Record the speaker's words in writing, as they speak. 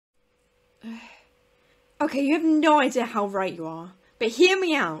Okay, you have no idea how right you are, but hear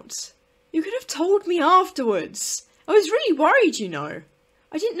me out. You could have told me afterwards. I was really worried, you know.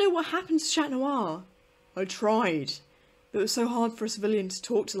 I didn't know what happened to Chat Noir. I tried, but it was so hard for a civilian to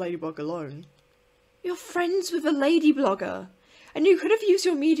talk to Ladybug alone. You're friends with a lady blogger, and you could have used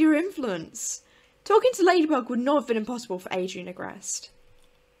your media influence. Talking to Ladybug would not have been impossible for Adrien Agreste.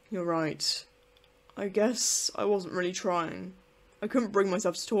 You're right. I guess I wasn't really trying. I couldn't bring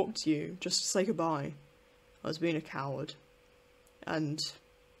myself to talk to you, just to say goodbye. I was being a coward. And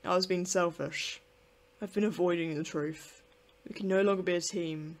I was being selfish. I've been avoiding the truth. We can no longer be a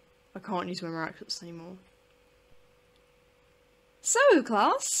team. I can't use my Miraculous anymore. So,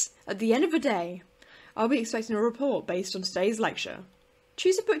 class, at the end of the day, I'll be expecting a report based on today's lecture.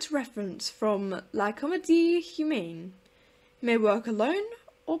 Choose a book to reference from La Comédie Humaine. You may work alone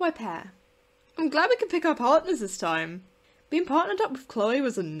or by pair. I'm glad we could pick our partners this time. Being partnered up with Chloe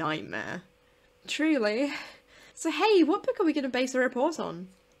was a nightmare. Truly. So hey, what book are we going to base our report on?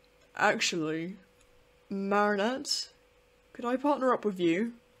 Actually, Marinette, could I partner up with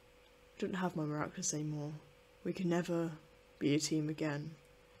you? I don't have my Miraculous anymore. We can never be a team again.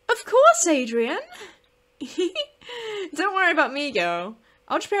 Of course, Adrien! Don't worry about me, girl.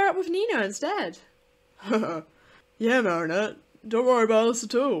 I'll just pair up with Nino instead. Yeah, Marinette. Don't worry about us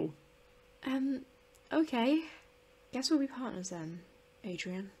at all. Okay. Guess we'll be partners then,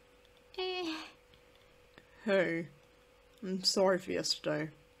 Adrien. Hey, I'm sorry for yesterday.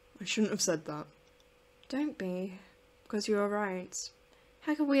 I shouldn't have said that. Don't be, because you were right.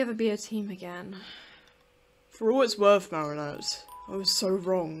 How could we ever be a team again? For all it's worth, Marinette, I was so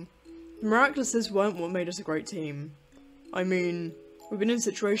wrong. The Miraculouses weren't what made us a great team. I mean, we've been in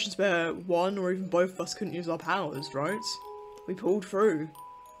situations where one or even both of us couldn't use our powers, right? We pulled through.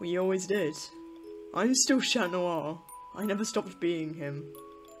 We always did. I'm still Chat Noir. I never stopped being him.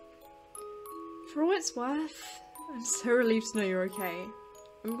 For all it's worth, I'm so relieved to know you're okay.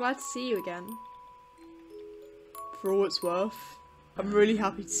 I'm glad to see you again. For all it's worth, I'm really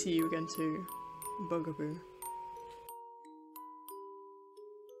happy to see you again too, Bugaboo.